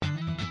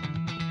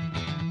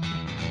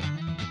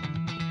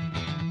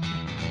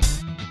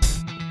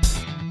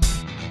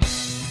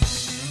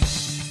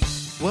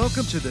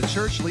Welcome to the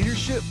Church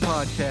Leadership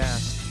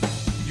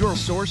Podcast, your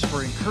source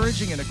for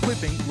encouraging and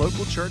equipping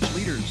local church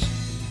leaders,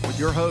 with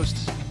your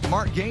hosts,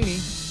 Mark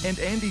Gainey and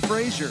Andy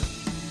Frazier.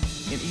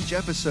 In each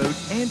episode,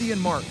 Andy and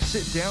Mark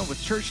sit down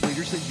with church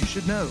leaders that you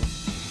should know.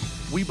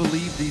 We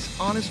believe these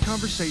honest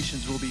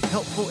conversations will be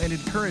helpful and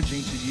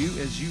encouraging to you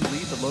as you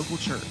lead the local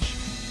church.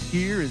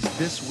 Here is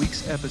this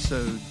week's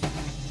episode.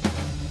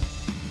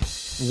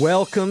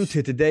 Welcome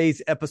to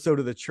today's episode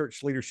of the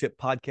Church Leadership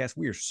Podcast.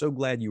 We are so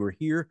glad you are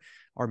here.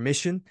 Our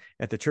mission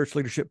at the Church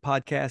Leadership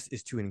Podcast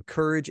is to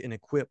encourage and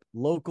equip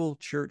local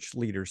church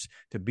leaders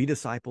to be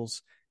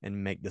disciples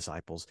and make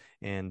disciples.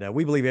 And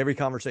we believe every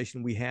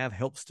conversation we have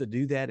helps to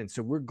do that. And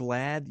so we're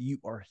glad you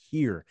are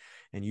here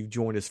and you've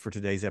joined us for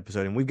today's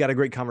episode. And we've got a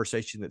great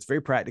conversation that's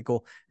very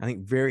practical, I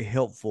think very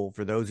helpful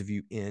for those of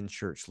you in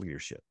church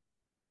leadership.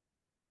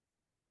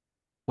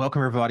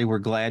 Welcome, everybody. We're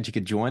glad you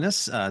could join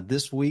us.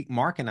 This week,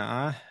 Mark and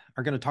I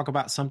are going to talk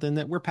about something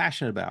that we're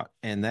passionate about,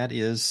 and that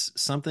is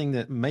something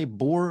that may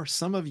bore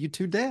some of you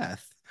to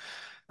death,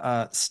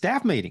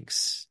 staff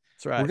meetings.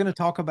 That's right. We're going to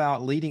talk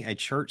about leading a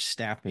church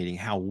staff meeting,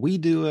 how we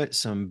do it,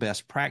 some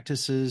best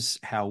practices,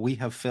 how we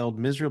have failed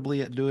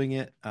miserably at doing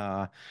it,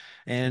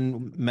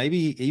 and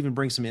maybe even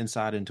bring some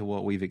insight into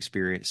what we've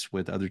experienced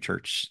with other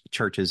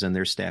churches and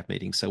their staff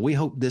meetings. So we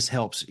hope this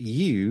helps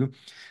you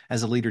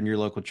as a leader in your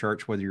local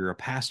church, whether you're a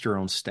pastor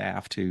on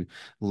staff, to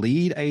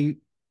lead a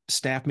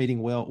staff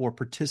meeting well or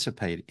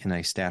participate in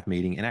a staff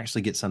meeting and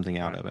actually get something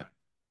out of it.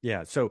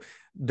 Yeah. So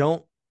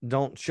don't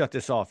shut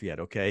this off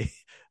yet, okay?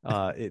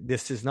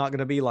 This is not going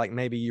to be like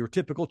maybe your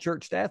typical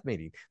church staff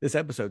meeting. This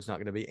episode's not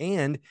going to be.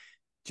 And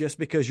just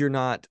because you're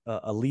not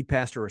a lead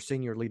pastor or a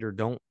senior leader,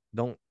 don't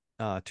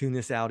tune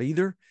this out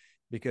either,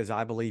 because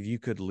I believe you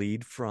could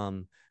lead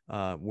from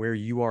where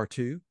you are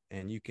too,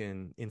 and you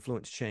can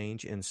influence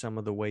change in some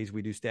of the ways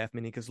we do staff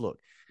meeting. Because look,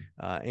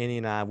 Annie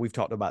and I, we've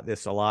talked about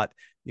this a lot.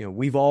 You know,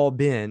 we've all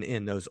been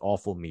in those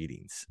awful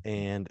meetings,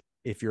 and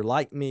if you're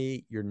like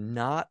me, you're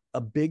not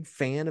a big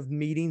fan of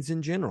meetings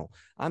in general.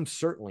 I'm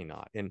certainly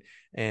not.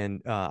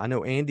 And I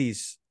know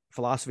Andy's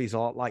philosophy is a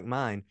lot like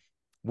mine.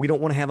 We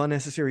don't want to have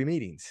unnecessary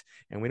meetings,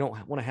 and we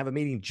don't want to have a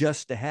meeting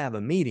just to have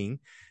a meeting.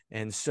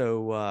 And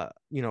so,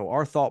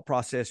 our thought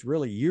process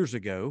really years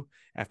ago,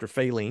 after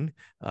failing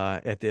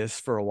at this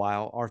for a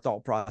while, our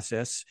thought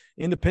process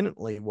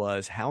independently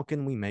was, how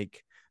can we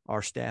make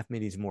our staff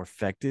meetings more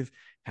effective?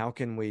 How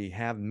can we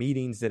have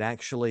meetings that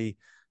actually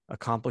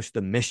accomplish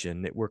the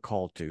mission that we're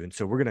called to? And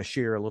so we're going to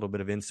share a little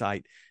bit of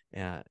insight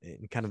in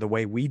kind of the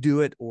way we do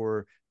it,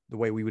 or the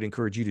way we would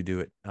encourage you to do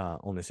it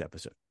on this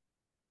episode.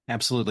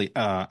 Absolutely.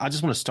 I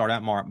just want to start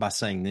out, Mark, by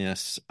saying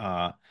this.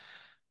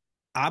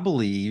 I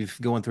believe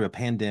going through a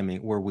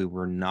pandemic where we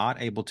were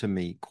not able to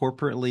meet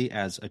corporately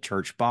as a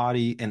church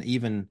body and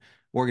even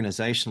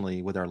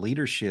organizationally with our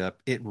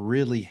leadership, it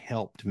really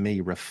helped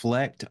me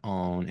reflect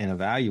on and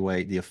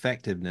evaluate the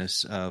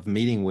effectiveness of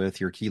meeting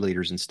with your key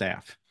leaders and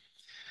staff.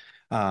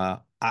 I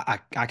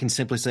can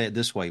simply say it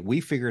this way.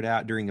 We figured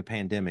out during the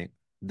pandemic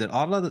that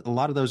a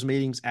lot of those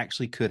meetings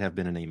actually could have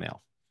been an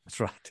email. That's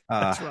right.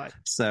 That's right.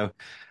 So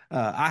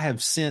I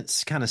have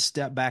since kind of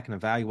stepped back and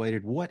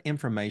evaluated what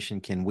information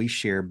can we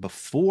share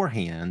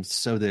beforehand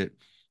so that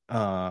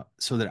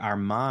our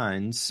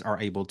minds are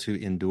able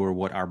to endure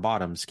what our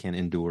bottoms can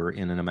endure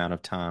in an amount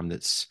of time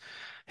that's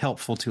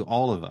helpful to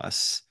all of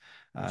us.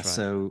 Right.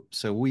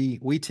 So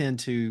we tend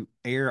to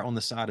err on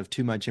the side of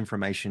too much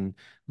information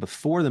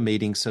before the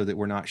meeting so that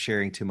we're not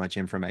sharing too much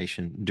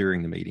information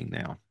during the meeting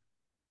now.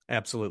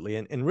 Absolutely.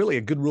 And really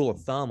a good rule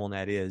of thumb on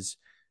that is,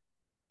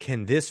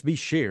 can this be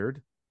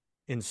shared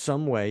in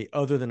some way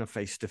other than a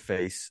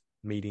face-to-face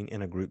meeting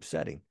in a group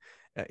setting?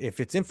 If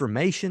it's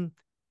information,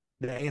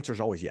 the answer is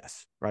always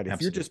yes, right? If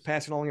Absolutely. You're just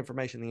passing along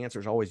information, the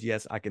answer is always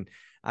yes. I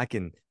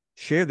can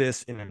share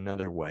this in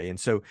another way. And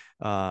so,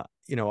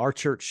 our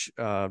church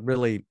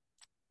really,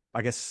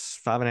 I guess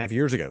 6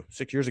 years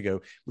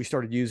ago, we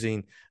started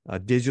using a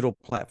digital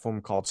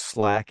platform called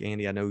Slack.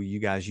 Andy, I know you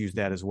guys use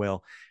that as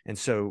well. And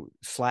so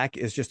Slack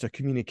is just a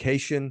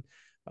communication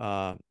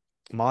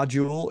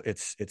module.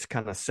 It's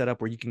kind of set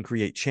up where you can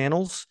create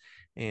channels.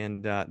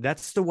 And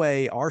that's the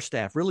way our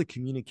staff really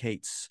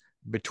communicates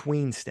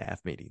between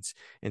staff meetings.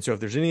 And so if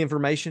there's any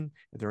information,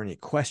 if there are any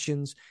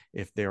questions,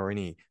 if there are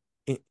any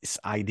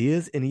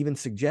ideas and even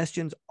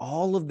suggestions,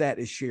 all of that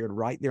is shared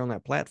right there on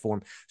that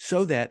platform,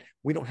 so that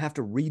we don't have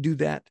to redo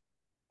that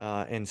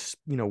and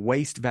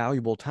waste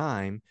valuable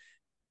time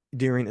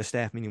during a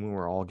staff meeting when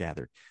we're all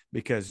gathered.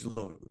 Because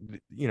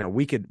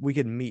we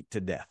could meet to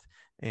death,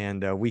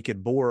 and we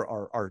could bore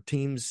our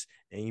teams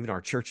and even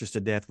our churches to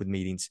death with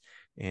meetings.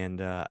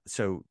 And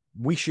so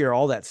we share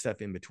all that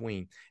stuff in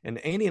between. And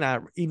Andy and I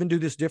even do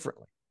this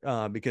differently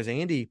because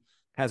Andy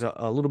has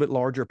a little bit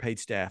larger paid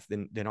staff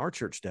than our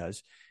church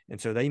does. And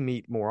so they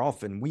meet more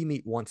often. We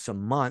meet once a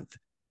month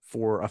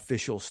for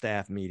official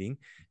staff meeting.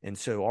 And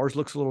so ours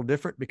looks a little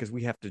different because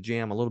we have to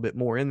jam a little bit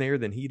more in there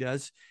than he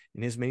does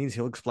in his meetings.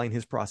 He'll explain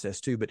his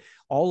process too, but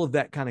all of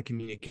that kind of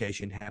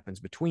communication happens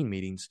between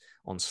meetings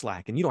on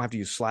Slack. And you don't have to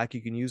use Slack.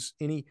 You can use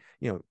any,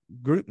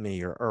 group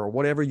me or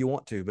whatever you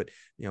want to, but,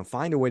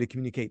 find a way to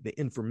communicate the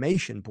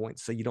information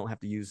points so you don't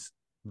have to use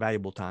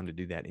valuable time to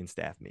do that in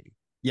staff meeting.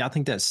 Yeah, I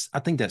think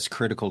that's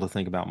critical to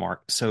think about,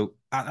 Mark. So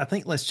I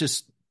think let's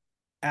just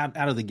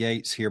out of the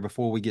gates here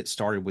before we get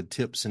started with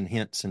tips and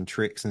hints and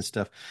tricks and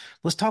stuff.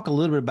 Let's talk a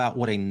little bit about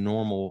what a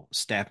normal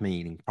staff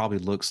meeting probably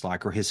looks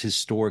like or has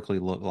historically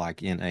looked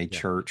like in a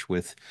church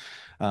with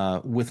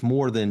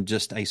more than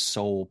just a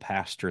sole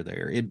pastor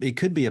there. It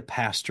could be a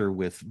pastor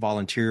with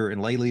volunteer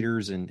and lay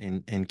leaders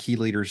and key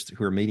leaders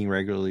who are meeting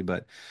regularly,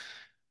 but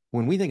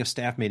when we think of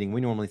staff meeting,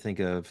 we normally think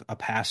of a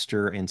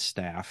pastor and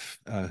staff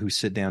who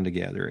sit down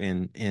together,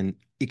 and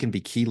it can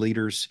be key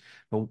leaders.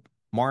 But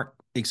Mark,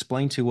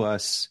 explain to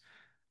us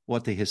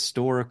what the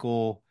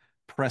historical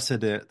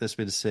precedent that's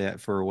been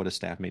set for what a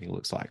staff meeting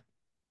looks like.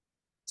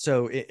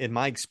 So, in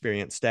my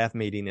experience, staff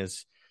meeting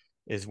is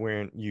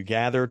when you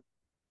gather,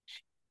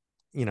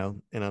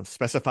 in a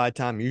specified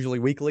time, usually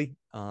weekly,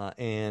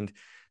 and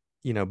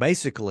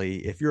basically,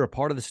 if you're a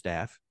part of the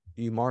staff,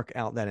 you mark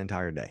out that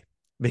entire day,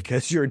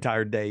 because your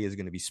entire day is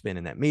going to be spent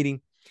in that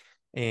meeting.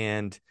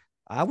 And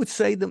I would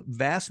say the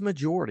vast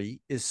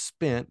majority is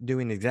spent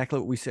doing exactly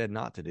what we said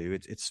not to do.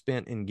 It's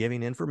spent in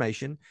giving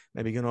information,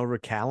 maybe going over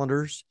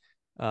calendars,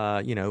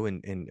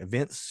 and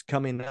events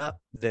coming up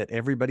that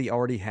everybody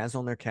already has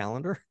on their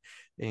calendar,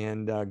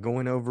 and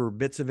going over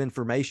bits of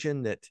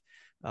information that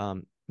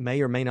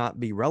may or may not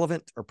be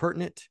relevant or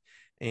pertinent.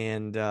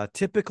 And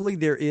typically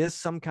there is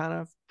some kind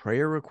of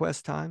prayer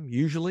request time,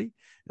 usually,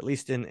 at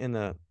least in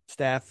the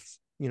staff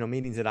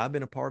meetings that I've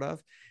been a part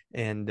of.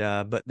 And,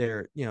 but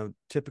they're,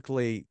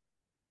 typically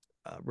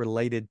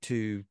related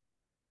to,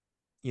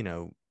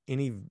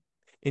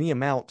 any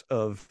amount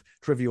of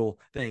trivial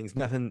things,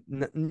 nothing,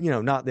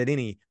 not that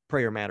any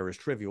prayer matter is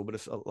trivial, but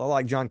it's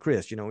like John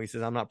Christ, he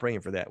says, I'm not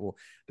praying for that. Well,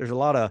 there's a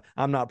lot of,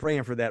 I'm not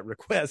praying for that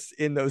requests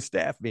in those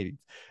staff meetings.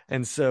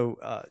 And so,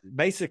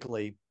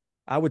 basically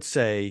I would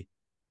say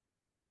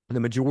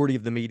the majority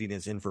of the meeting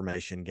is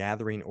information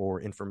gathering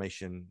or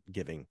information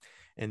giving.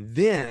 And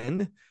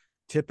then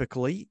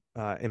typically,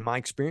 in my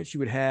experience, you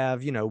would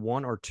have,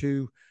 one or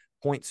two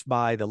points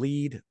by the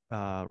lead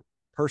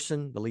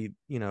person, the lead,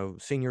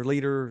 senior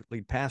leader,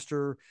 lead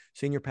pastor,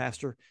 senior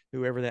pastor,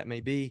 whoever that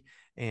may be.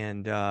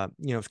 And,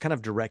 it's kind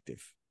of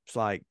directive. It's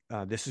like,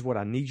 this is what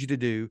I need you to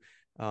do.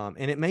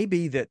 And it may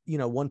be that,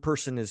 one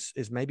person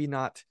is maybe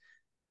not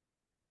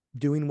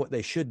doing what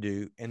they should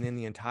do. And then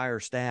the entire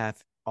staff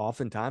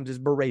oftentimes is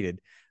berated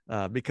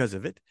because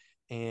of it.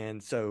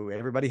 And so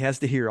everybody has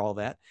to hear all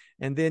that.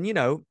 And then,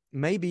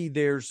 maybe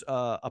there's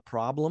a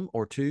problem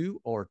or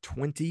two or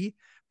 20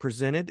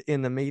 presented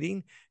in the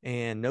meeting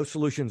and no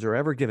solutions are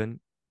ever given.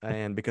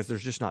 And because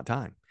there's just not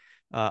time.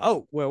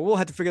 We'll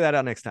have to figure that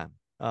out next time.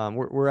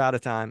 We're out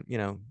of time.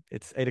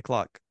 It's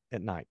 8:00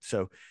 at night.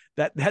 So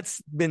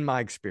that's been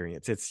my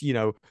experience. It's,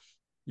 you're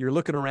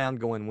looking around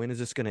going, when is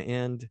this going to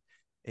end?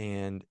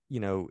 And,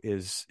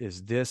 is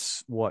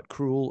this what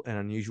cruel and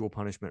unusual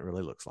punishment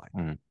really looks like?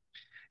 Mm.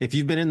 If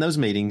you've been in those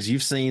meetings,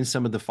 you've seen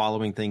some of the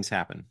following things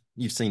happen.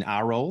 You've seen eye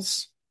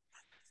rolls.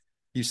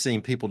 You've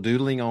seen people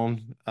doodling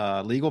on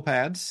legal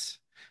pads.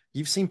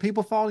 You've seen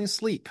people falling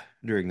asleep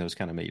during those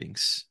kind of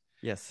meetings.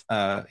 Yes.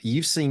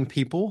 You've seen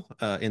people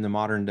in the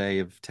modern day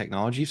of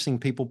technology, you've seen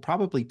people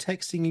probably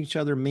texting each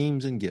other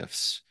memes and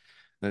GIFs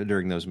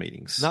during those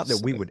meetings. Not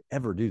that we would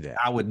ever do that.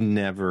 I would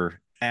never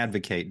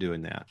advocate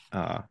doing that.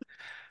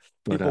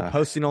 People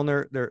posting on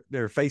their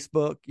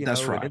Facebook,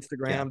 that's right. and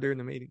Instagram during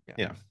the meeting.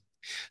 Yeah.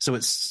 So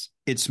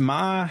it's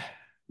my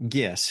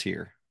guess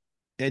here,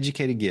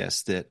 educated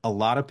guess, that a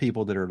lot of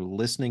people that are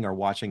listening or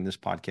watching this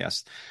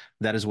podcast,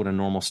 that is what a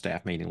normal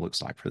staff meeting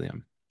looks like for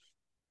them.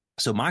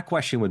 So my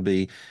question would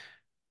be,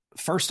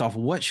 first off,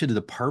 what should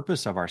the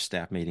purpose of our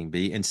staff meeting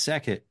be? And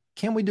second,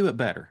 can we do it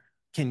better?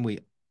 Can we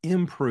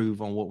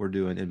improve on what we're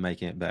doing and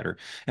making it better?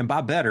 And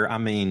by better, I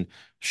mean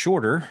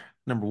shorter,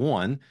 number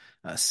one.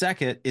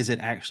 Second, is it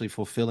actually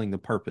fulfilling the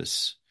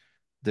purpose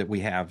that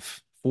we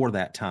have for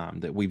that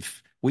time, that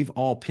we've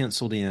all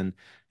penciled in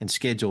and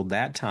scheduled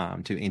that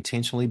time to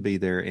intentionally be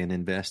there and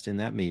invest in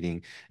that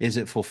meeting? Is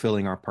it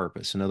fulfilling our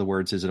purpose? In other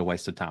words, is it a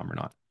waste of time or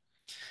not?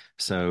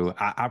 So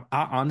I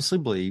honestly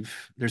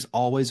believe there's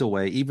always a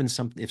way, even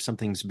if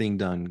something's being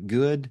done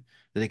good,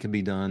 that it can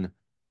be done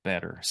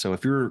better. So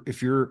if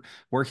you're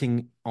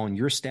working on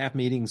your staff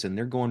meetings and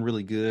they're going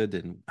really good,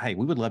 then hey,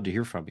 we would love to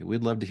hear from you.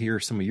 We'd love to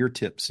hear some of your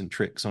tips and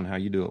tricks on how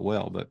you do it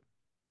well. But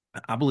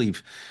I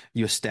believe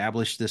you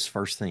establish this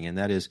first thing, and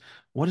that is,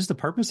 what is the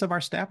purpose of our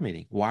staff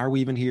meeting? Why are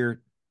we even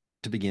here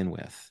to begin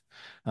with?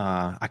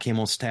 I came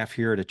on staff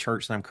here at a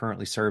church that I'm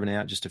currently serving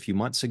at just a few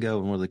months ago,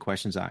 and one of the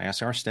questions I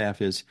asked our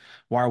staff is,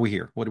 why are we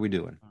here? What are we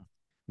doing?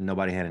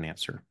 Nobody had an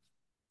answer.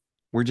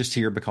 We're just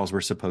here because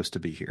we're supposed to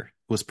be here,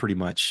 was pretty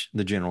much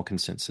the general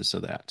consensus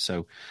of that.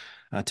 So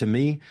To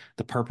me,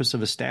 the purpose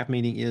of a staff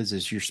meeting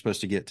is you're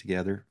supposed to get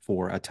together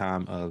for a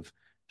time of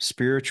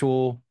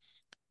spiritual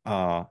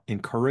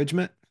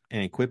encouragement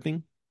and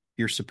equipping.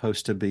 You're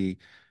supposed to be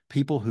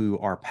people who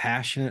are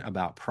passionate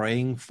about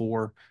praying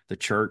for the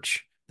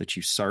church that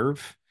you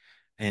serve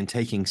and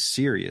taking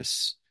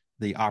serious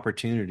the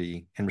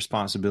opportunity and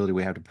responsibility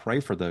we have to pray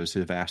for those who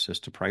have asked us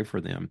to pray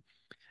for them.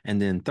 And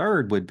then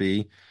third would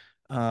be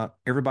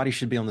everybody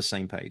should be on the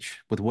same page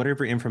with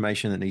whatever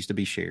information that needs to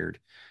be shared.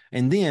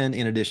 And then,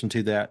 in addition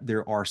to that,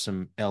 there are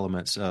some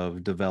elements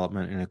of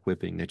development and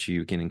equipping that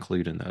you can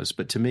include in those.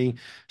 But to me,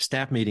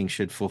 staff meetings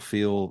should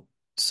fulfill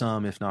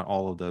some, if not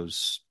all, of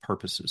those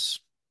purposes.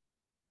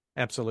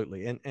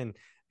 Absolutely. And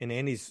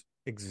Andy's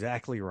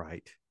exactly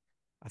right.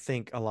 I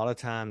think a lot of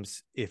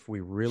times, if we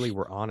really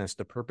were honest,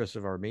 the purpose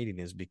of our meeting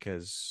is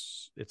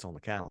because it's on the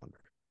calendar.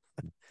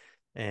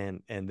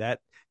 And that,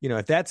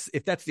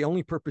 if that's the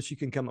only purpose you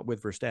can come up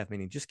with for a staff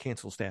meeting, just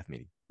cancel staff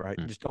meeting, right?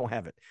 Just don't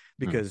have it,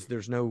 because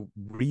there's no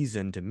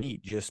reason to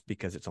meet just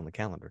because it's on the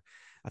calendar.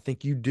 I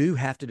think you do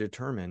have to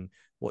determine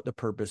what the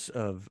purpose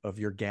of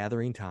your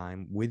gathering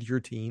time with your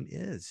team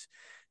is.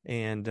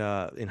 And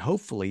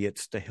hopefully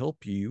it's to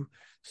help you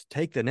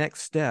take the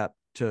next step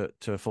to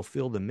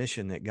fulfill the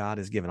mission that God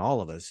has given all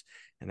of us,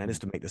 and that is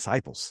to make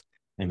disciples.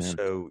 Amen. And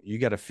so you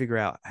got to figure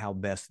out how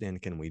best then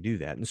can we do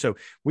that. And so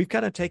we've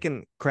kind of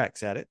taken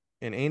cracks at it.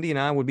 And Andy and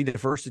I would be the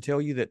first to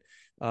tell you that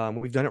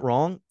we've done it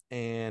wrong,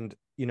 and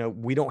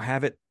we don't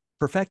have it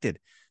perfected.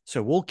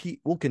 So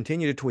we'll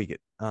continue to tweak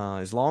it.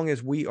 As long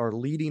as we are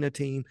leading a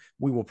team,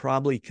 we will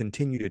probably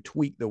continue to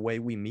tweak the way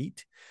we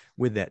meet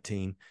with that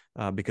team,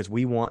 because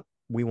we want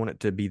it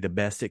to be the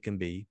best it can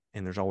be,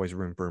 and there's always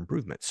room for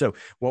improvement. So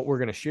what we're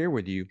going to share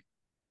with you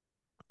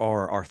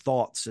are our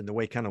thoughts and the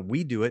way kind of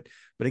we do it.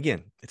 But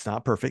again, it's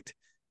not perfect.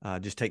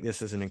 Just take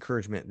this as an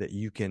encouragement that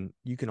you can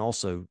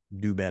also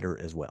do better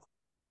as well.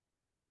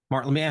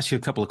 Mark, let me ask you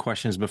a couple of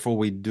questions before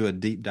we do a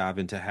deep dive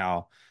into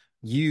how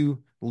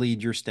you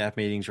lead your staff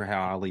meetings or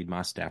how I lead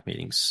my staff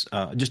meetings.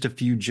 Just a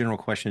few general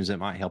questions that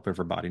might help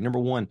everybody. Number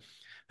one,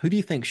 who do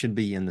you think should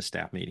be in the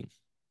staff meeting?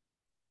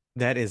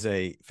 That is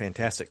a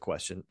fantastic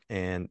question,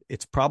 and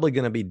it's probably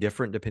going to be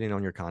different depending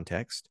on your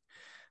context.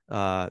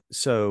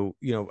 So,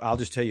 I'll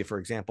just tell you, for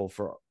example,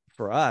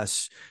 for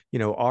us,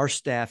 our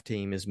staff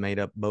team is made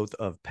up both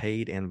of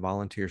paid and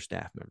volunteer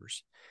staff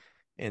members.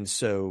 And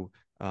so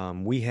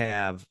we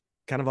have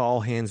kind of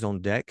all hands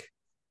on deck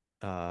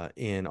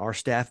in our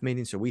staff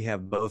meeting. So we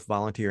have both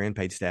volunteer and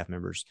paid staff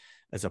members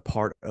as a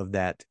part of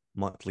that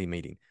monthly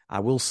meeting. I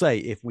will say,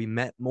 if we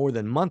met more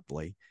than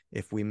monthly,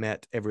 if we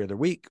met every other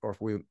week, or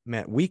if we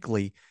met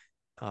weekly,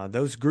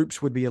 those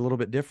groups would be a little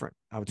bit different.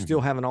 I would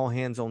still have an all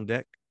hands on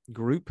deck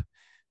group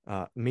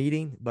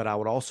meeting, but I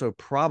would also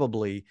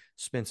probably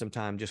spend some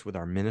time just with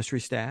our ministry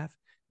staff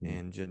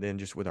and then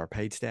just with our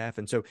paid staff.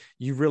 And so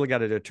you've really got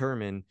to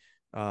determine,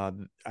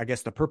 I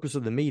guess the purpose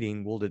of the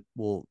meeting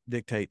will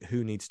dictate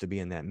who needs to be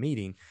in that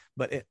meeting.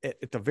 But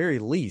at the very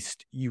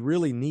least, you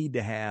really need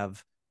to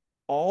have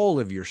all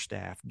of your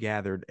staff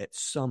gathered at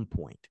some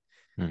point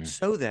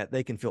so that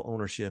they can feel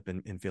ownership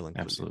and feel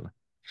included. Absolutely.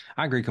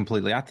 I agree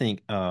completely. I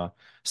think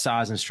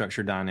size and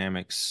structure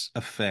dynamics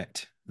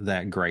affect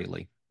that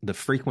greatly. The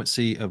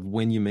frequency of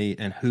when you meet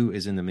and who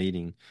is in the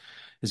meeting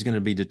is going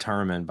to be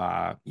determined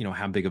by,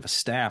 how big of a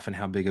staff and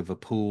how big of a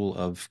pool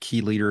of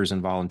key leaders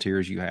and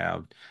volunteers you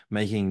have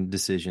making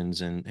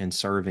decisions and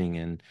serving,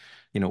 and,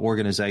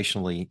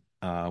 organizationally,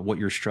 what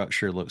your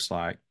structure looks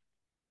like.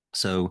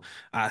 So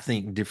I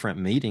think different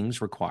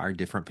meetings require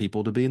different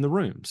people to be in the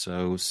room.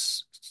 So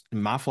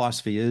my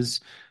philosophy is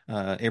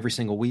every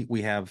single week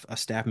we have a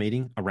staff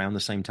meeting around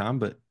the same time,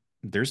 but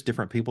there's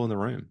different people in the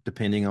room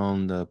depending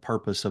on the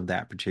purpose of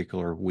that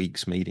particular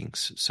week's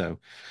meetings. So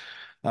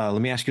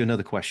let me ask you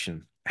another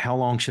question. How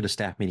long should a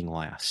staff meeting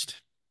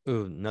last?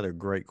 Ooh, another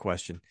great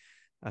question.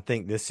 I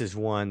think this is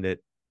one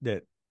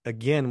that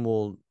again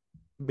will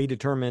be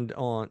determined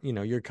on,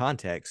 your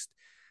context,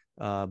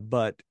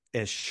 but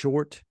as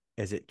short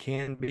as it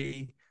can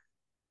be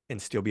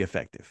and still be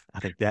effective.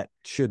 I think that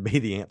should be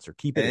the answer.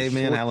 Keep it as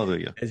short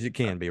hallelujah as it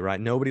can be, right?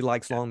 Nobody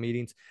likes long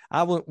meetings.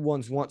 I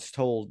was once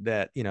told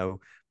that,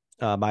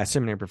 by a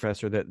seminary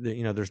professor that,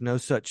 there's no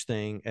such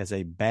thing as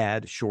a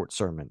bad short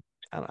sermon.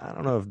 I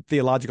don't know if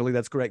theologically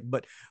that's correct,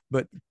 but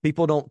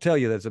people don't tell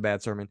you that's a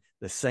bad sermon.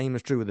 The same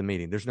is true with the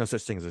meeting. There's no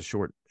such thing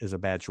as a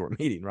bad short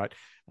meeting, right?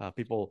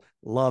 People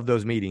love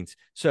those meetings.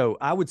 So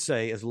I would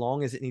say, as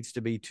long as it needs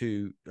to be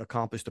to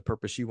accomplish the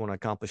purpose you want to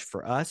accomplish,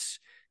 for us,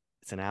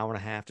 it's an hour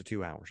and a half to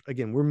 2 hours.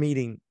 Again, we're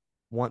meeting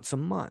once a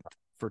month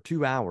for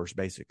 2 hours,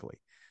 basically.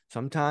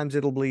 Sometimes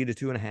it'll bleed to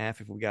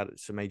 2.5 if we got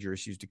some major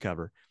issues to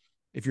cover.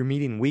 If you're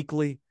meeting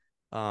weekly,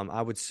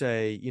 I would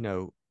say,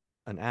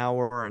 an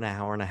hour and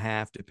a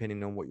half,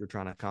 depending on what you're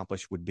trying to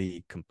accomplish, would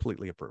be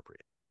completely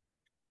appropriate.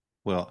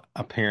 Well,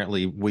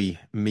 apparently we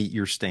meet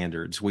your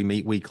standards. We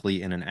meet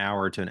weekly, and an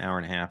hour to an hour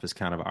and a half is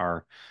kind of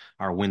our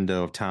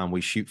window of time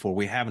we shoot for.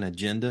 We have an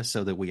agenda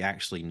so that we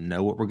actually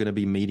know what we're going to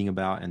be meeting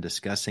about and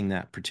discussing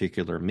that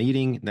particular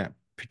meeting, that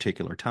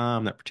particular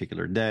time, that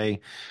particular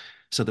day.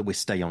 so that we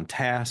stay on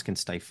task and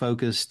stay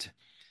focused.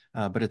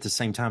 But at the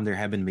same time, there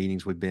have been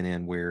meetings we've been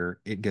in where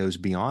it goes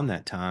beyond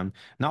that time,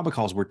 not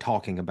because we're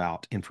talking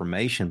about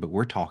information, but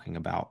we're talking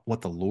about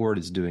what the Lord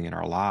is doing in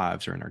our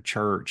lives or in our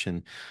church,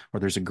 and or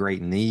there's a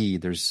great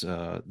need, there's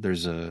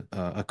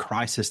a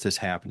crisis that's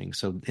happening.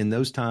 So in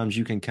those times,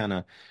 you can kind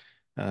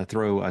of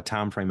throw a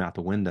time frame out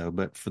the window.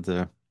 But for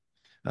the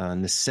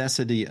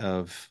necessity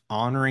of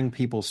honoring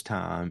people's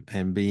time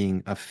and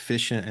being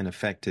efficient and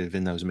effective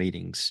in those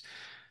meetings,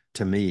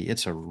 to me,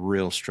 it's a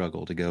real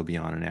struggle to go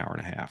beyond an hour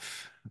and a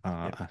half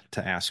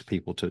to ask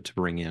people to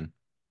bring in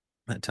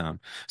that time.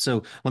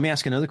 So let me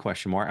ask another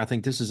question, Mark. I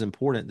think this is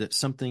important, that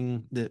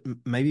something that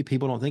maybe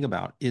people don't think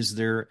about. Is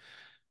there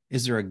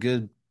a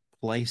good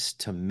place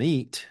to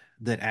meet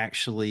that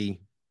actually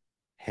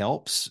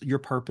helps your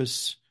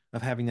purpose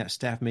of having that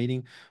staff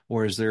meeting?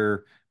 Or is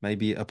there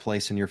maybe a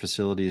place in your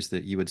facilities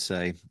that you would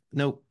say,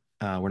 nope,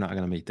 we're not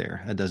going to meet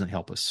there. It doesn't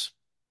help us.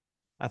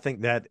 I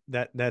think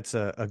that's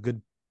a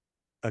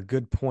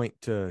good point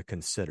to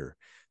consider,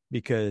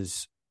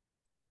 because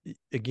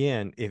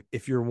again,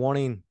 if you're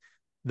wanting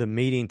the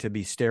meeting to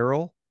be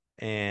sterile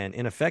and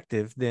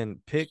ineffective, then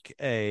pick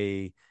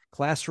a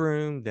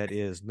classroom that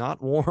is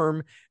not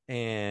warm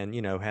and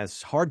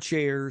has hard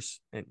chairs,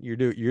 and you're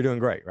doing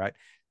great, right?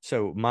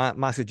 So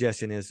my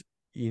suggestion is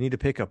you need to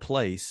pick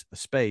a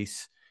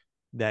space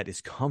that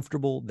is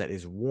comfortable, that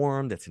is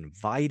warm, that's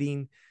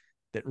inviting,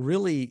 that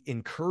really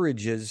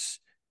encourages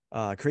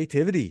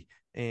creativity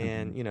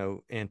and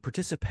and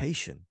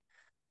participation.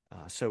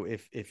 So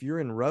if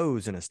you're in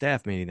rows in a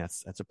staff meeting,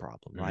 that's a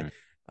problem, right?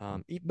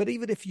 But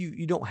even if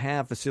you don't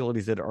have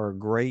facilities that are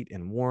great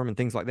and warm and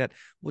things like that,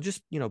 well,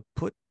 just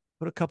put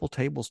a couple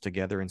tables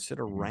together and sit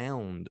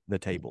around the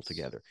table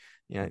together.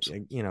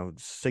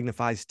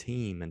 Signifies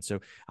team. And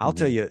so I'll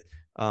tell you,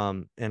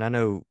 and I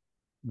know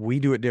we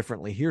do it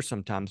differently here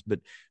sometimes, but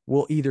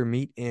we'll either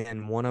meet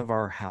in one of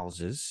our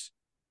houses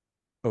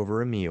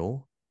over a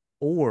meal,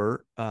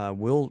 or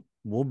we'll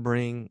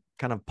bring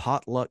kind of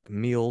potluck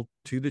meal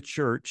to the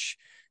church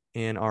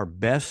in our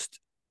best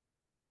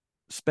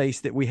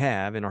space that we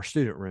have in our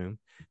student room,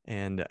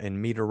 and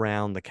meet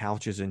around the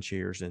couches and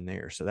chairs in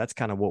there. So that's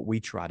kind of what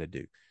we try to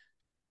do.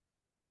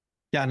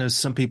 Yeah, I know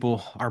some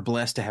people are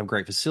blessed to have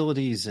great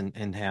facilities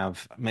and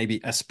have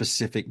maybe a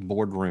specific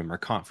boardroom or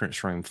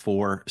conference room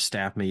for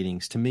staff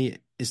meetings. To me,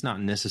 it's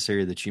not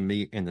necessary that you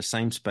meet in the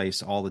same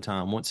space all the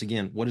time. Once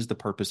again, what is the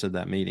purpose of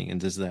that meeting? And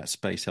does that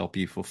space help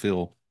you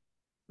fulfill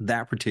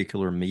that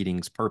particular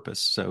meeting's purpose?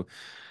 So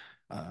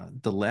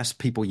the less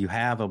people you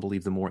have, I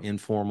believe, the more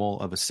informal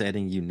of a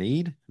setting you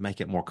need.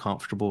 Make it more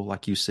comfortable,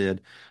 like you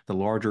said. The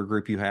larger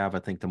group you have, I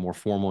think the more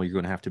formal you're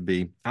going to have to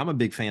be. I'm a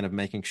big fan of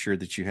making sure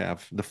that you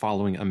have the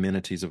following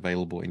amenities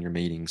available in your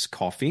meetings: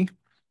 coffee,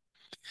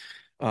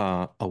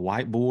 a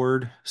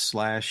whiteboard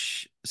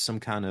 / some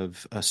kind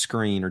of a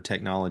screen or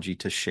technology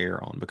to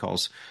share on,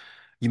 because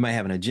you may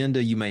have an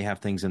agenda, you may have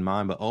things in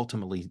mind, but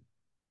ultimately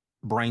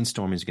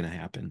brainstorming is going to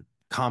happen.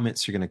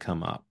 Comments are going to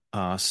come up.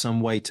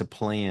 Some way to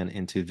plan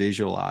and to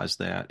visualize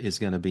that is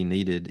going to be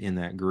needed in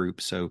that group.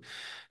 So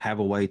have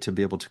a way to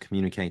be able to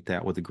communicate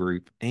that with the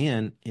group,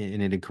 and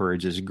it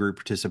encourages group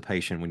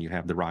participation when you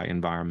have the right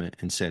environment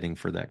and setting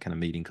for that kind of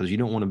meeting, because you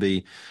don't want to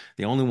be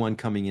the only one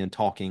coming in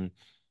talking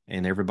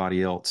and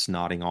everybody else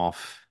nodding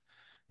off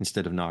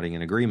instead of nodding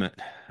in agreement,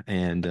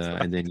 and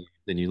Right. and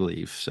then you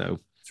leave. So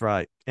That's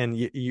right. And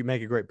you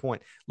make a great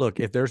point. Look,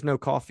 if there's no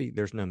coffee,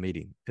 there's no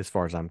meeting, as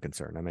far as I'm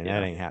concerned. I mean,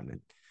 that yeah. ain't happening.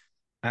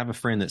 I have a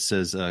friend that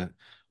says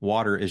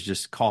water is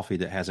just coffee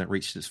that hasn't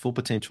reached its full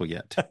potential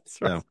yet.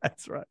 That's right. So,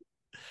 That's right.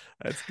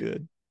 That's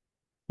good.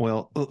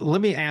 well,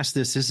 let me ask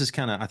this. This is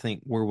kind of, I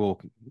think, where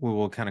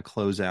we'll kind of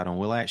close out on.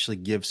 We'll actually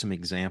give some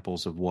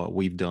examples of what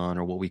we've done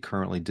or what we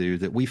currently do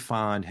that we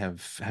find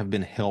have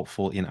been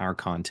helpful in our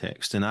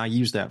context. And I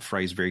use that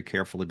phrase very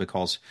carefully,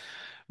 because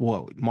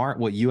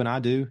what you and I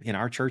do in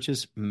our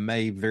churches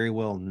may very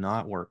well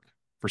not work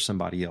for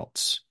somebody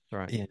else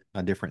Right. in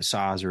a different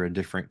size or a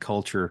different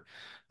culture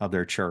of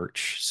their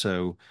church.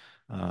 So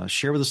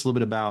share with us a little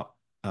bit about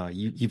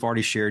you've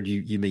already shared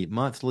you meet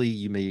monthly,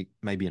 you meet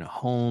maybe in a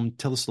home.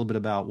 Tell us a little bit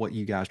about what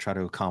you guys try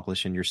to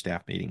accomplish in your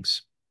staff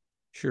meetings.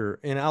 Sure.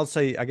 And I'll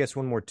say, I guess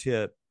one more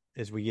tip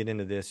as we get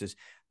into this is,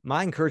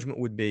 my encouragement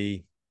would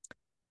be,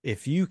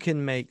 if you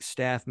can make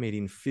staff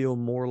meeting feel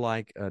more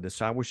like a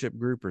discipleship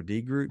group or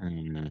D group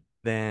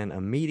than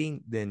a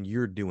meeting, then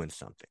you're doing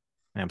something.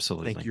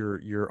 Absolutely. I think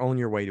you're on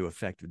your way to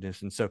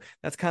effectiveness. And so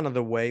that's kind of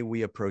the way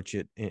we approach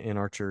it in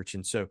our church.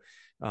 And so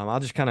I'll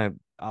just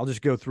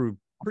go through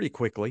pretty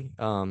quickly,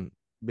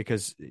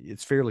 because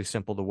it's fairly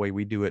simple the way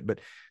we do it. But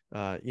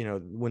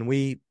when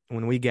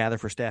we gather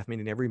for staff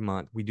meeting every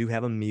month, we do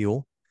have a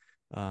meal.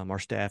 Our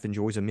staff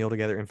enjoys a meal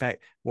together. In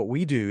fact, what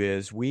we do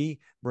is we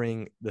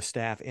bring the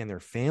staff and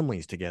their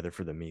families together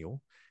for the meal.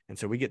 And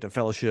so we get to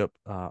fellowship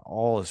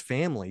all as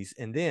families.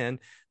 And then,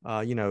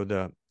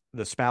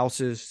 the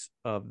spouses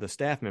of the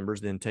staff members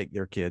then take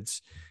their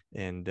kids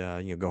and,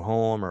 go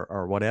home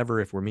or whatever.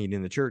 If we're meeting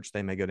in the church,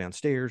 they may go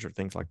downstairs or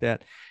things like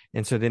that.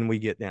 And so then we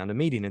get down to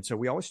meeting. And so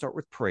we always start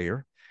with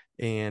prayer.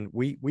 and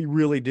we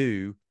really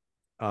do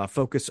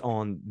focus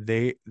on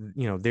their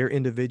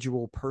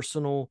individual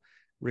personal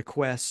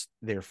requests,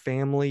 their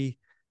family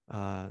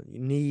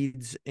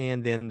needs,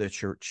 and then the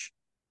church,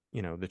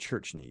 the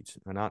church needs,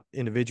 not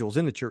individuals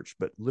in the church,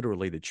 but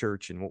literally the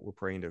church and what we're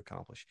praying to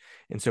accomplish.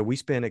 And so we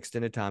spend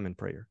extended time in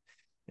prayer.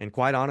 And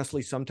quite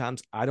honestly,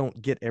 sometimes I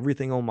don't get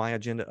everything on my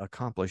agenda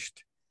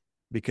accomplished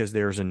because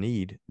there's a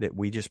need that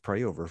we just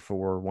pray over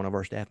for one of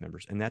our staff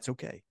members, and that's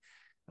okay.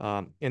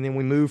 And then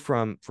we move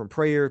from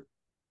prayer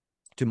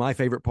to my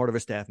favorite part of a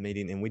staff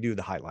meeting, and we do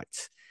the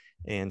highlights.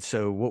 And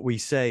so what we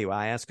say,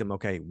 I ask them,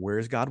 okay, where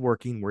is God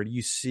working? Where do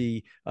you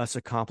see us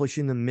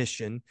accomplishing the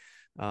mission?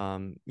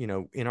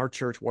 In our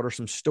church, what are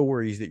some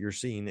stories that you're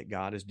seeing that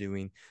God is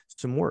doing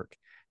some work?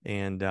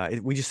 And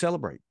we just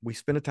celebrate. We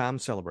spend a time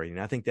celebrating.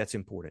 I think that's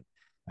important.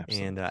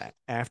 Absolutely. And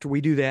after we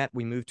do that,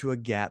 we move to a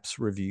gaps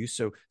review.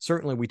 So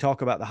certainly we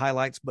talk about the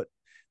highlights, but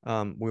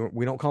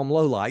we don't call them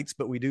lowlights,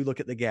 but we do look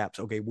at the gaps.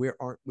 Okay, where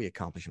aren't we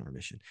accomplishing our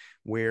mission?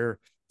 Where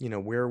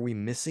are we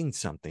missing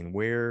something?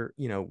 Where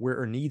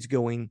are needs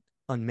going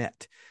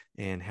unmet?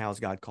 And how's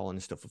God calling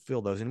us to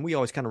fulfill those? And we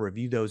always kind of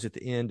review those at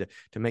the end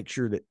to make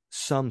sure that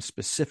some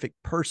specific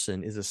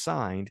person is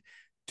assigned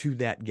to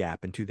that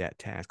gap and to that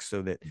task,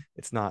 so that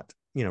it's not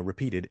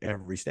repeated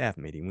every staff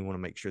meeting. We want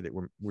to make sure that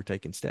we're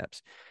taking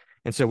steps.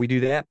 And so we do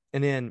that.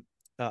 And then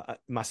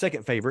my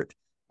second favorite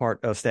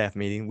part of staff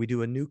meeting, we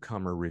do a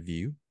newcomer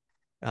review,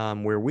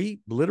 where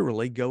we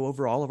literally go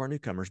over all of our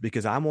newcomers,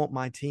 because I want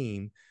my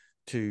team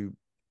to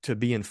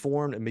be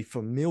informed and be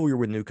familiar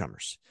with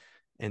newcomers.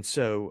 And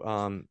so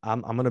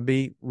I'm going to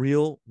be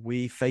real.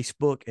 We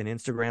Facebook and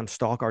Instagram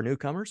stalk our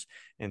newcomers.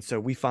 And so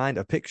we find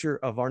a picture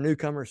of our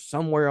newcomers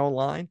somewhere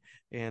online,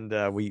 and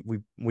we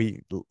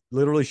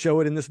literally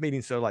show it in this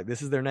meeting. So like,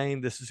 this is their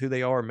name, this is who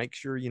they are. Make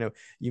sure, you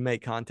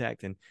make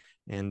contact, and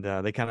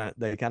they kind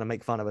of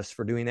make fun of us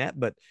for doing that,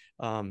 but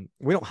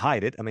we don't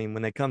hide it. I mean,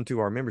 when they come to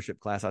our membership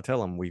class, I tell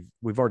them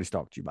we've already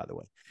stalked you, by the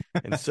way.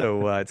 And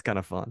so it's kind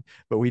of fun,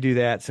 but we do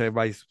that so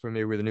everybody's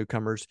familiar with the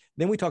newcomers.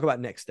 Then we talk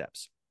about next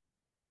steps,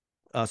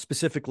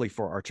 specifically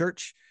for our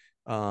church,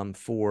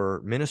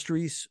 for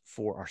ministries,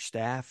 for our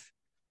staff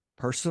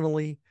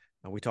personally.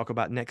 We talk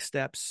about next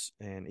steps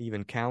and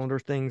even calendar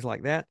things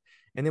like that.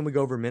 And then we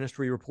go over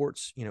ministry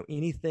reports,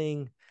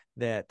 anything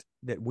that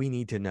we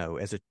need to know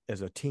as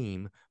a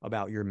team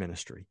about your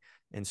ministry.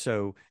 And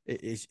so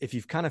if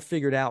you've kind of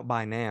figured out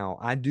by now,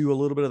 I do a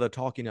little bit of the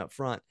talking up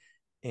front,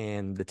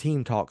 and the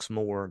team talks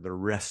more the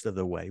rest of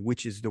the way,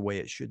 which is the way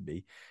it should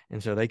be.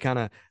 And so they kind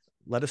of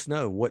let us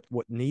know what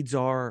needs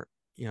are,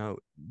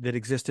 that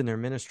exist in their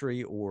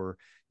ministry, or,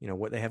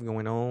 what they have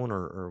going on,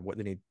 or what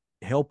they need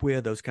help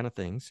with, those kind of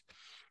things.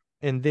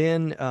 And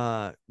then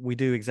we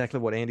do exactly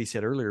what Andy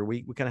said earlier.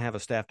 We kind of have a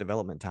staff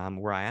development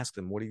time where I ask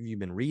them, what have you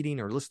been reading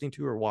or listening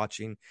to or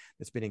watching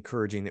that's been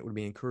encouraging, that would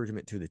be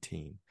encouragement to the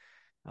team?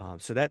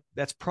 So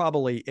that's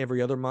probably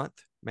every other month,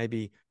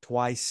 maybe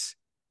twice,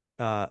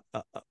 2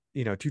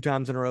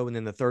 times in a row. And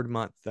then the third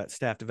month, that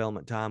staff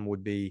development time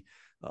would be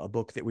a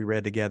book that we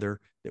read together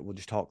that we'll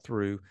just talk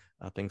through,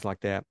 things like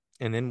that.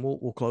 And then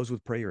we'll close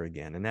with prayer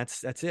again. And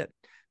that's it.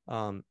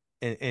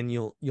 And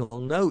you'll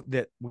note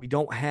that we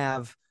don't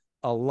have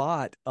a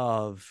lot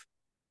of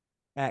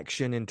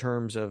action in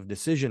terms of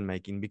decision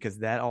making, because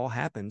that all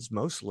happens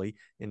mostly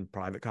in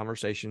private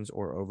conversations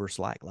or over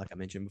Slack, like I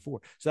mentioned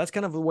before. So that's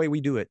kind of the way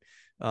we do it,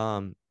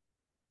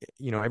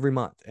 every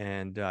month.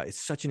 And it's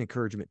such an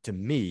encouragement to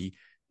me,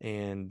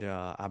 and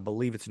I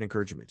believe it's an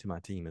encouragement to my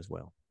team as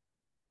well.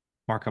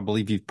 Mark, I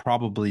believe you've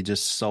probably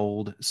just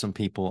sold some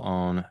people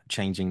on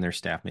changing their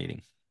staff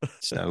meeting.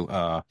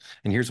 So,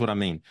 and here's what I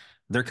mean.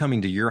 They're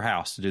coming to your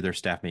house to do their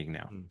staff meeting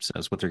now. So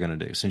that's what they're going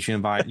to do. Since you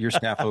invite your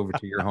staff over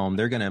to your home,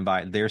 they're going to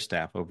invite their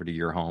staff over to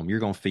your home. You're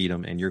going to feed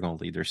them, and you're going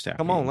to lead their staff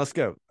Come meeting. on, let's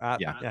go.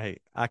 Yeah.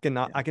 I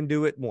can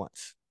do it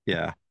once.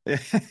 Yeah.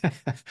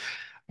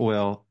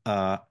 Well,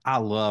 I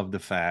love the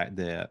fact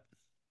that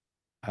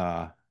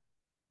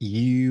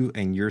you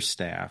and your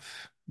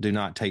staff do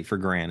not take for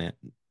granted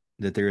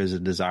that there is a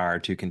desire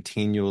to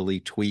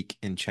continually tweak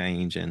and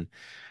change, and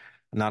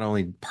not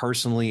only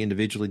personally,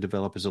 individually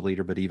develop as a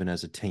leader, but even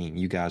as a team.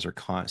 You guys are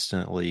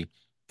constantly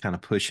kind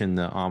of pushing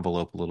the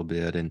envelope a little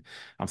bit. And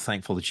I'm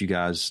thankful that you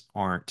guys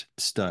aren't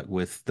stuck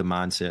with the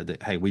mindset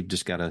that, hey, we've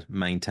just got to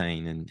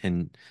maintain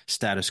and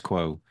status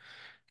quo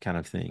kind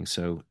of thing.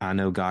 So I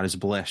know God has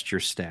blessed your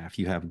staff.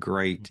 You have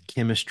great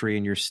chemistry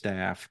in your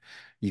staff.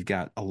 You've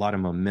got a lot of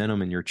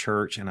momentum in your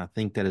church. And I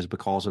think that is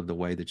because of the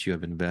way that you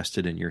have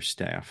invested in your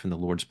staff. And the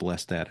Lord's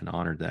blessed that and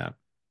honored that.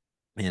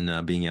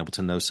 And being able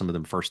to know some of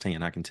them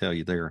firsthand, I can tell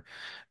you they're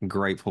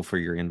grateful for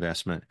your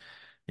investment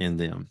in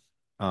them.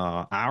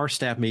 Our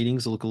staff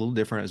meetings look a little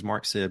different. As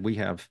Mark said, we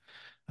have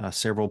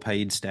several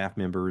paid staff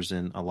members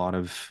and a lot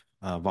of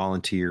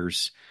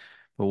volunteers.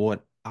 But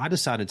what I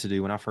decided to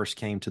do when I first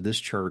came to this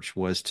church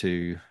was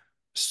to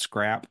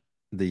scrap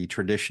the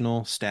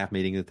traditional staff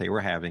meeting that they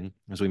were having,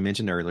 as we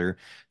mentioned earlier,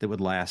 that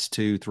would last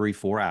 2, 3,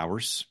 4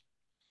 hours.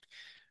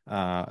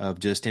 of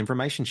just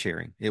information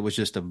sharing. It was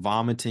just a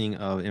vomiting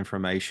of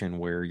information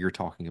where you're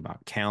talking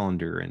about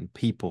calendar and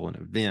people and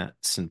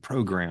events and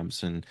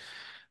programs and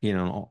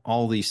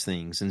all these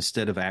things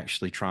instead of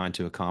actually trying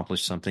to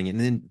accomplish something. And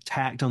then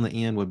tacked on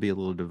the end would be a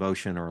little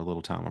devotion or a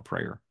little time of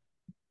prayer.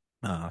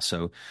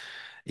 So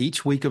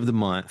each week of the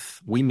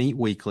month, we meet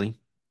weekly.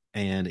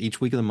 And each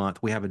week of the month,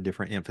 we have a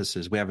different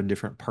emphasis. We have a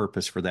different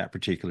purpose for that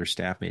particular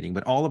staff meeting.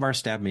 But all of our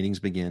staff meetings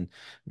begin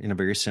in a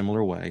very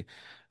similar way.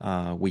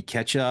 We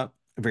catch up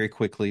very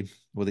quickly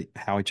with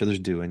how each other's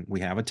doing. We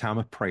have a time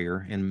of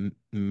prayer. And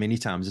many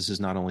times, this is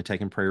not only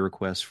taking prayer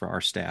requests for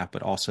our staff,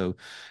 but also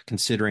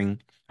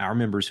considering our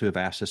members who have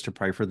asked us to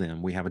pray for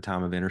them. We have a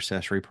time of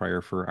intercessory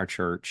prayer for our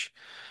church.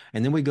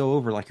 And then we go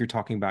over, like you're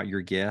talking about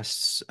your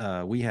guests.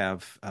 We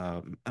have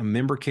a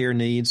member care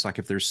needs, like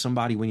if there's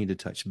somebody we need to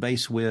touch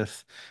base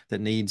with that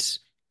needs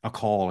a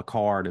call, a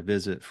card, a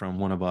visit from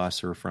one of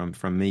us or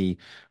from me,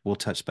 we'll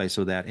touch base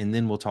with that. And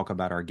then we'll talk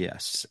about our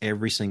guests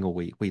every single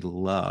week. We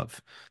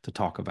love to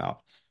talk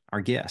about our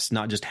guests,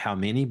 not just how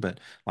many, but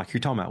like you're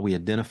talking about, we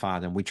identify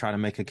them. We try to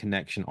make a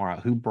connection. All right,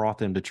 who brought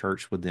them to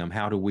church with them?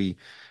 How do we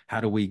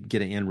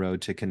get an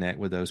inroad to connect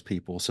with those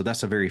people? So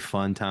that's a very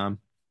fun time.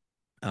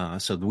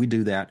 So we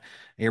do that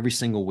every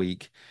single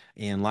week.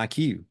 And like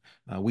you,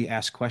 we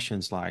ask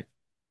questions like,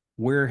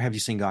 where have you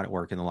seen God at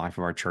work in the life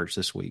of our church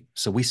this week?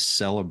 So we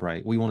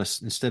celebrate. We want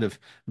to, instead of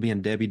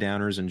being Debbie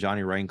Downers and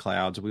Johnny Rain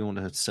Clouds, we want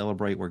to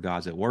celebrate where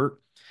God's at work.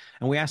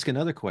 And we ask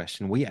another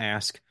question. We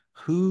ask,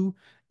 who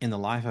in the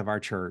life of our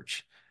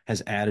church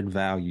has added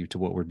value to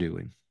what we're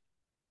doing?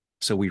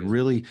 So we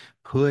really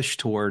push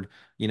toward,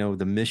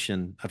 the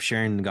mission of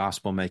sharing the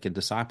gospel, making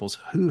disciples.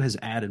 Who has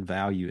added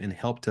value and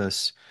helped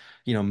us,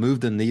 move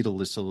the needle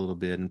just a little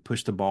bit and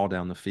push the ball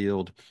down the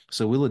field.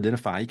 So we'll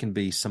identify. It can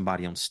be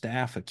somebody on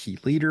staff, a key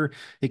leader.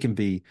 It can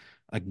be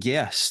a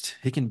guest.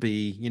 It can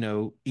be,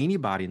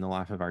 anybody in the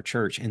life of our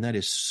church. And that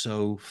is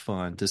so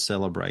fun to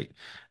celebrate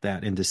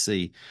that and to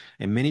see.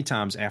 And many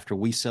times after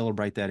we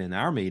celebrate that in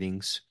our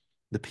meetings,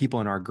 the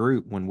people in our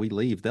group, when we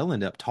leave, they'll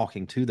end up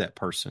talking to that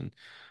person,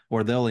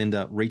 or they'll end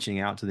up reaching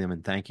out to them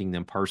and thanking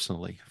them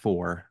personally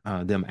for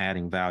them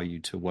adding value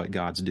to what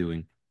God's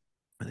doing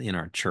in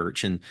our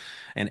church. And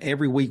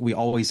every week we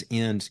always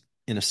end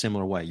in a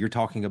similar way. You're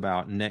talking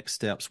about next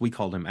steps. We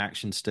call them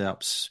action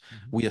steps.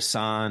 Mm-hmm. We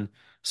assign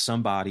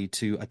somebody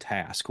to a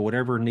task.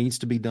 Whatever needs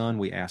to be done,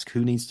 we ask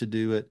who needs to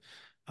do it.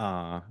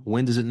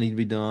 When does it need to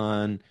be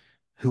done?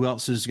 Who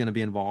else is going to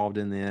be involved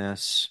in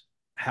this?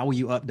 How will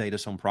you update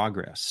us on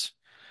progress?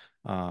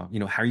 How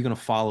are you going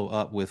to follow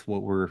up with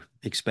what we're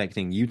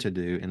expecting you to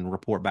do and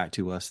report back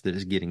to us that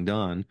is getting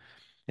done?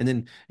 And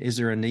then is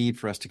there a need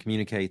for us to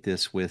communicate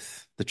this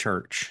with the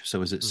church?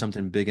 So is it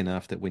something big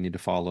enough that we need to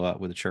follow up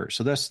with the church?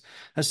 So that's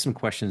some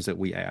questions that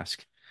we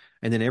ask.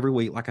 And then every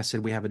week, like I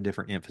said, we have a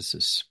different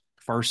emphasis: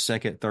 first,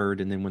 second, third,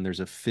 and then when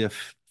there's a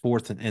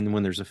fourth, and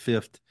when there's a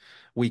fifth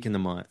week in the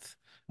month,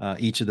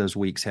 each of those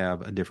weeks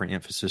have a different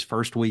emphasis.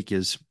 First week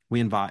is we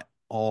invite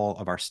all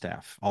of our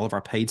staff, all of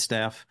our paid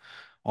staff,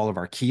 all of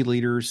our key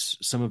leaders,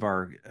 some of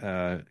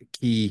our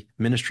key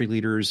ministry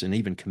leaders, and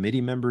even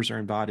committee members are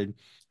invited.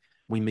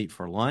 We meet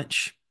for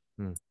lunch.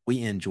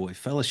 We enjoy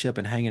fellowship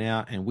and hanging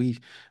out, and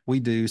we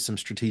do some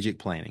strategic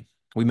planning.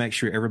 We make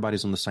sure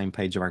everybody's on the same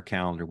page of our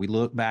calendar. We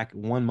look back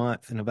 1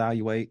 month and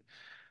evaluate,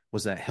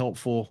 was that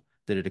helpful?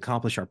 Did it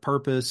accomplish our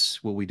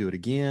purpose? Will we do it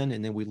again?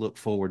 And then we look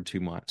forward 2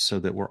 months so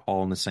that we're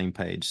all on the same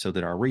page, so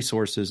that our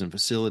resources and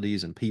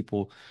facilities and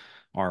people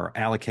are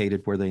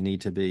allocated where they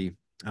need to be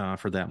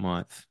for that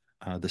month.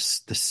 The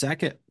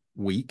second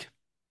week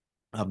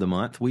of the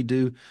month, we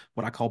do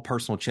what I call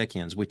personal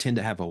check-ins. We tend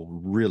to have a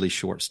really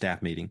short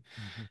staff meeting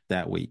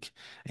that week.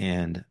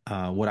 And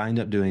what I end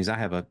up doing is I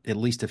have at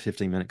least a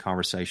 15-minute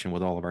conversation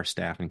with all of our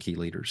staff and key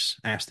leaders.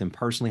 Ask them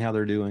personally how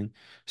they're doing,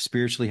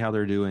 spiritually how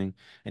they're doing,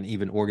 and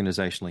even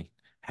organizationally,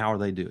 how are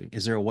they doing?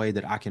 Is there a way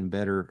that I can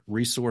better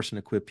resource and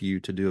equip you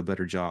to do a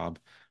better job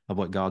of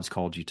what God's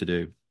called you to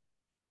do?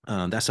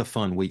 That's a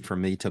fun week for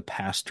me to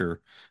pastor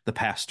the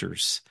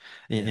pastors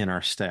in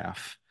our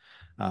staff.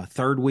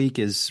 Third week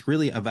is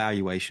really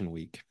evaluation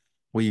week.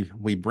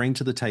 We bring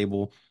to the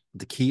table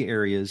the key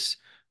areas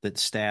that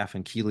staff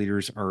and key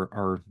leaders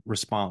are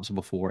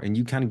responsible for, and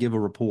you kind of give a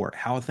report.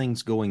 How are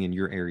things going in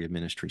your area of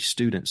ministry,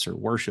 students or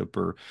worship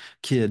or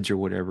kids or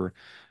whatever?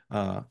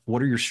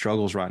 What are your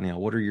struggles right now?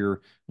 What are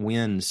your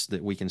wins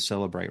that we can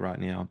celebrate right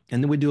now?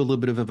 And then we do a little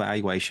bit of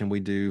evaluation. We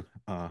do,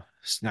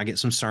 I get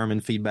some sermon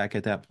feedback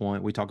at that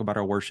point. We talk about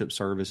our worship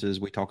services.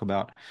 We talk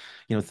about,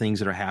 things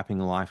that are happening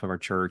in the life of our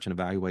church and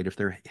evaluate if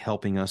they're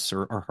helping us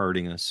or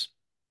hurting us.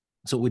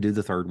 So we do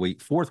the third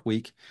week. Fourth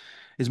week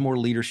is more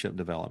leadership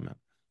development.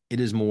 It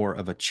is more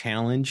of a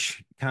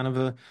challenge kind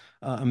of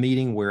a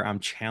meeting where I'm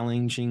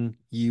challenging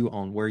you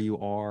on where you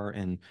are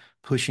and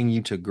pushing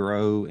you to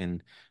grow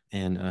and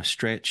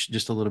stretch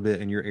just a little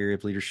bit in your area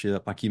of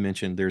leadership. Like you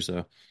mentioned, there's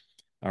a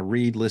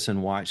read,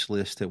 listen, watch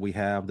list that we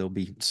have. There'll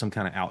be some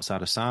kind of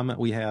outside assignment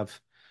we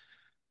have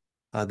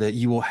that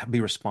you will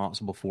be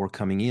responsible for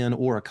coming in,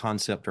 or a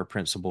concept or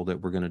principle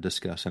that we're going to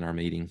discuss in our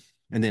meeting.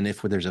 And then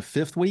if there's a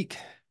fifth week,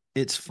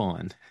 it's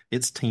fun.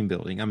 It's team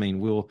building. I mean,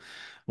 we'll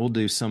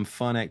do some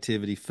fun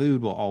activity.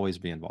 Food will always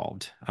be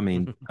involved. I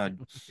mean, and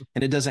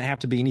it doesn't have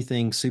to be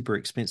anything super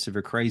expensive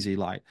or crazy.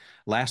 Like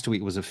last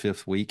week was a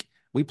fifth week.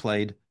 We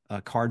played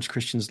Cards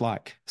Christians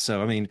Like.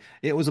 So, I mean,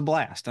 it was a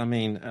blast. I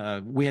mean,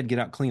 we had to get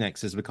out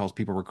Kleenexes because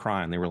people were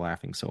crying. They were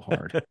laughing so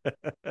hard.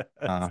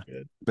 That's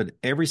good. But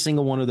every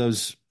single one of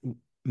those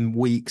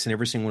weeks and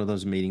every single one of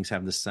those meetings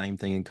have the same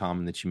thing in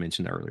common that you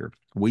mentioned earlier.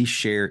 We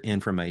share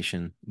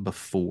information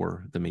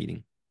before the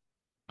meeting.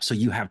 So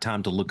you have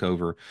time to look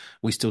over.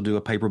 We still do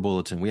a paper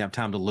bulletin. We have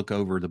time to look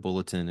over the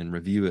bulletin and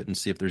review it and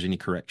see if there's any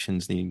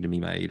corrections needing to be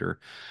made or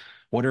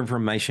whatever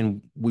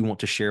information we want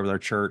to share with our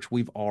church.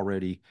 We've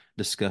already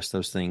discussed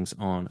those things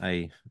on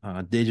a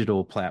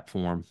digital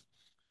platform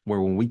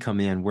where when we come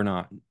in, we're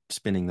not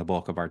spending the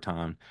bulk of our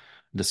time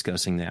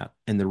discussing that.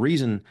 And the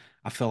reason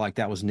I felt like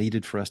that was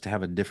needed for us to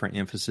have a different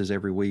emphasis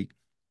every week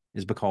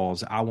is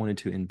because I wanted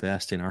to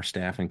invest in our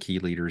staff and key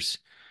leaders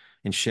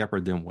and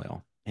shepherd them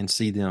well and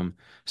see them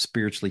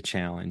spiritually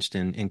challenged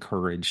and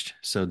encouraged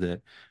so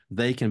that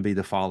they can be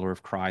the follower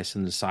of Christ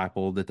and the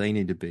disciple that they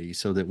need to be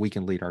so that we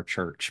can lead our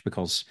church,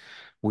 because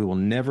we will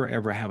never,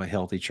 ever have a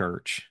healthy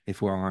church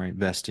if we aren't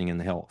investing in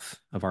the health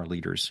of our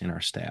leaders and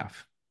our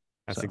staff.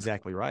 That's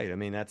exactly right. I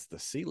mean, that's the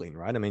ceiling,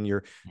 right? I mean,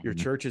 your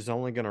church is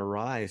only going to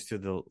rise to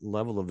the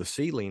level of the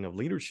ceiling of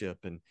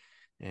leadership.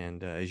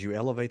 And as you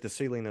elevate the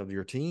ceiling of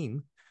your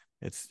team,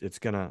 it's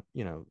going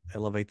to,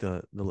 elevate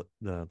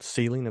the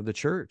ceiling of the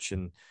church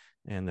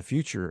and the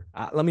future.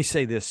 Let me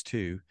say this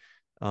too.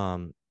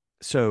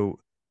 So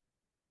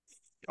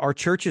our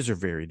churches are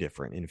very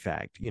different, in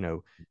fact,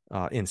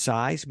 in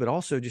size, but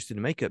also just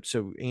in makeup.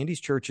 So Andy's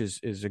church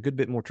is a good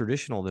bit more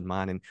traditional than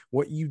mine. And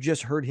what you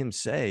just heard him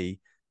say,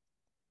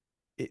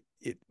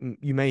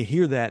 you may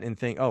hear that and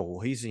think, oh, well,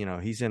 he's in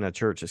a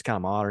church that's kind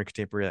of modern,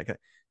 contemporary.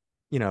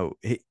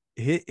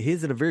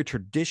 He's in a very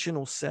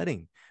traditional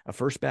setting, a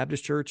First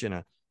Baptist church in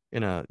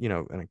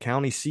a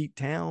county seat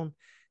town.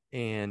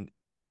 And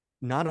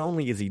not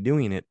only is he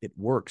doing it, it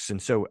works.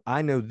 And so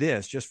I know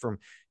this just from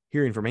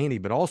hearing from Andy,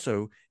 but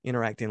also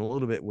interacting a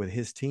little bit with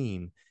his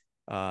team.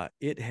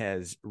 It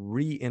has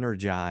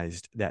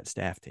re-energized that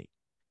staff team.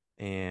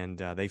 And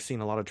they've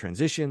seen a lot of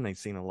transition. They've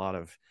seen a lot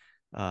of,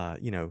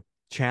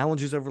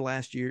 challenges over the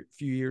last few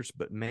years,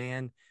 but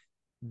man,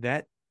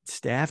 that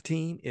staff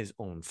team is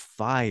on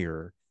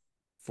fire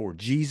for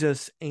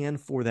Jesus and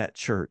for that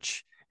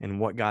church and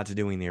what God's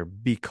doing there,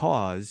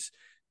 because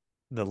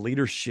the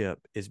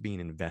leadership is being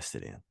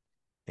invested in.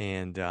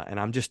 And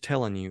I'm just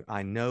telling you,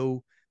 I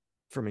know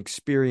from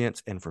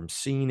experience and from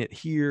seeing it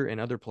here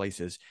and other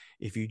places,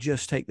 if you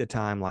just take the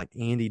time like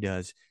Andy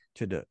does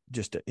to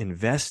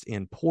invest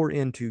in, pour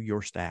into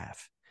your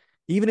staff,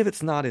 even if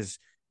it's not as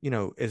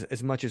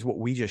much as what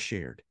we just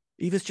shared,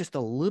 even if it's just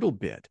a little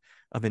bit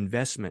of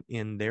investment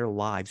in their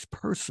lives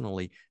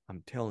personally,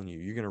 I'm telling you,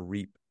 you're going to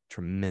reap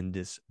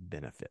tremendous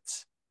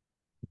benefits.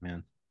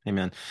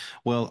 Amen.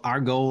 Well, our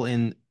goal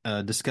in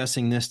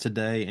discussing this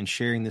today and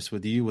sharing this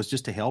with you was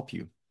just to help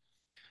you.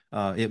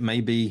 It may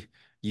be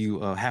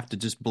you have to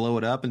just blow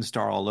it up and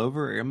start all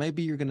over, or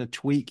maybe you're going to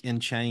tweak and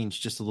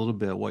change just a little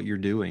bit what you're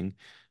doing.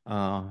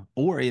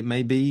 Or it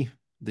may be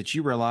that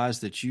you realize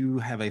that you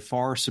have a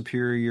far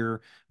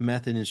superior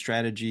method and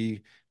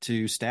strategy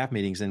to staff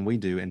meetings than we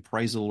do, and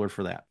praise the Lord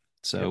for that.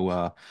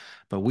 So,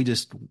 but we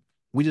just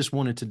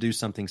wanted to do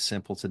something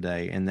simple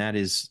today, and that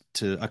is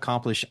to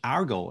accomplish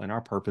our goal and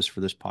our purpose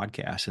for this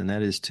podcast, and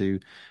that is to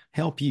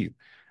help you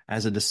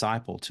as a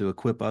disciple to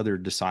equip other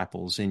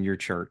disciples in your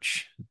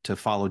church to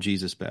follow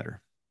Jesus better.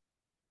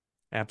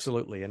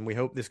 Absolutely. And we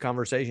hope this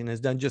conversation has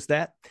done just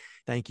that.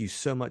 Thank you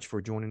so much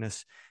for joining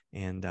us,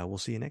 and we'll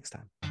see you next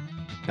time.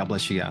 God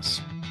bless you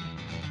guys.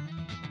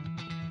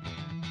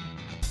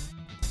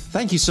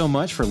 Thank you so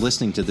much for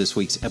listening to this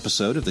week's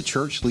episode of the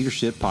Church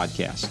Leadership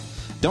Podcast.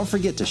 Don't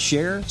forget to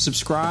share,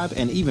 subscribe,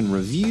 and even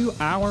review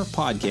our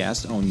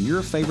podcast on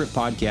your favorite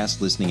podcast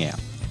listening app.